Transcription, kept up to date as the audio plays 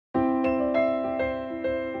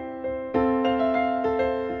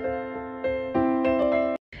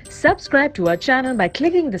Subscribe to our channel by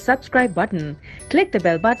clicking the subscribe button. Click the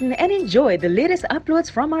bell button and enjoy the latest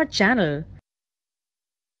uploads from our channel.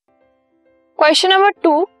 Question number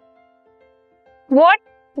 2. What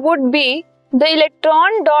would be the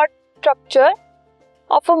electron dot structure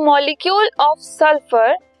of a molecule of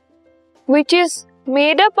sulfur which is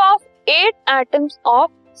made up of 8 atoms of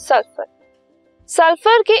sulfur?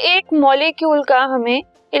 Sulphur के एक molecule का हमें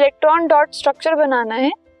electron dot structure बनाना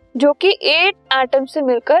है जो कि 8 atom से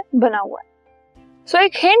मिलकर बना हुआ है. सो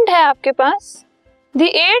एक हिंट है आपके पास. The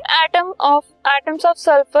 8 atoms of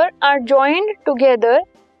sulphur are joined together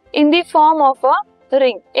in the form of a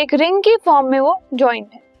ring. एक रिंग की फॉर्म में वो जॉइंड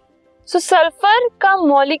है. सो सल्फर का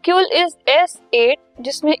मॉलिक्यूल इज S8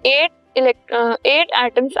 जिसमें 8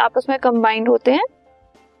 एटम्स आपस में कंबाइंड होते हैं.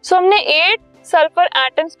 सो हमने 8 सल्फर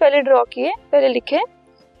एटम्स पहले ड्रॉ किए, पहले लिखे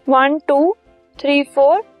 1 2 3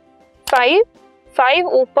 4 5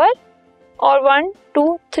 ऊपर और 1 2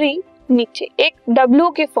 3 नीचे, एक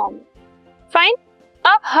W के फॉर्म में. फाइन.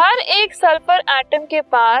 अब हर एक सल्फर एटम के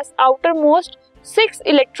पास आउटर मोस्ट 6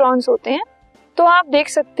 इलेक्ट्रॉन्स होते हैं. तो आप देख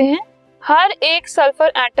सकते हैं हर एक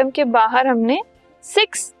सल्फर एटम के बाहर हमने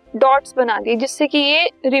 6 डॉट्स बना दिए जिससे कि ये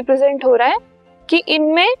रिप्रेजेंट हो रहा है कि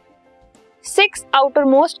इनमें 6 आउटर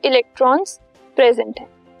मोस्ट इलेक्ट्रॉन्स प्रेजेंट हैं.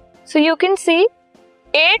 सो यू कैन सी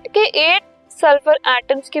 8 के 8 सल्फर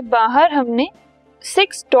एटम्स के बाहर हमने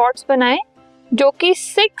 6 डॉट्स बनाए जो कि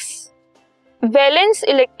 6 वैलेंस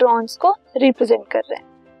इलेक्ट्रॉन्स को रिप्रेजेंट कर रहे हैं.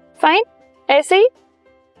 फाइन. ऐसे ही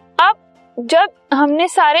अब जब हमने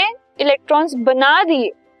सारे इलेक्ट्रॉन्स बना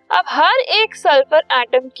दिए, अब हर एक सल्फर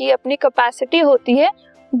एटम की अपनी कैपेसिटी होती है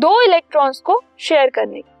 2 इलेक्ट्रॉन्स को शेयर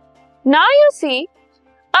करने की. नाउ यू सी,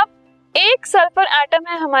 अब एक सल्फर एटम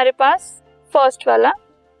है हमारे पास, फर्स्ट वाला.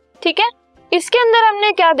 ठीक है. इसके अंदर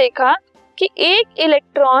हमने क्या देखा कि एक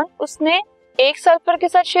इलेक्ट्रॉन उसने एक सल्फर के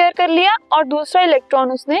साथ शेयर कर लिया और दूसरा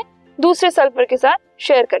इलेक्ट्रॉन उसने दूसरे सल्फर के साथ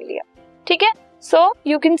शेयर कर लिया. ठीक है. So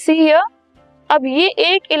you can see here, अब ये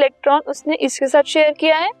एक इलेक्ट्रॉन उसने इसके साथ शेयर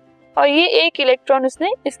किया है और ये एक इलेक्ट्रॉन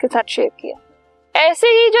उसने इसके साथ शेयर किया. ऐसे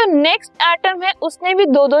ही जो नेक्स्ट एटम है उसने भी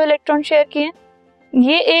 2 इलेक्ट्रॉन शेयर किए.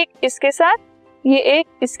 ये एक इसके साथ, ये एक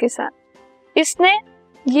इसके साथ, इसने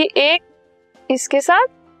ये एक इसके साथ,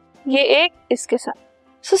 ये एक इसके साथ.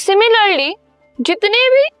 सो सिमिलरली जितने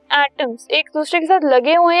भी एटम्स एक दूसरे के साथ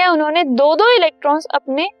लगे हुए हैं उन्होंने 2 इलेक्ट्रॉन्स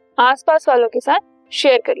अपने आसपास वालों के साथ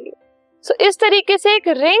शेयर कर लिए. सो इस तरीके से एक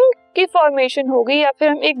रिंग की फॉर्मेशन हो गई, या फिर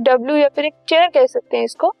हम एक W या फिर एक चेयर कह सकते हैं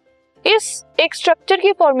इसको. इस एक स्ट्रक्चर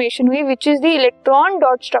की फॉर्मेशन हुई which is the electron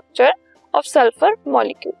dot structure of sulphur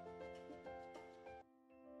molecule.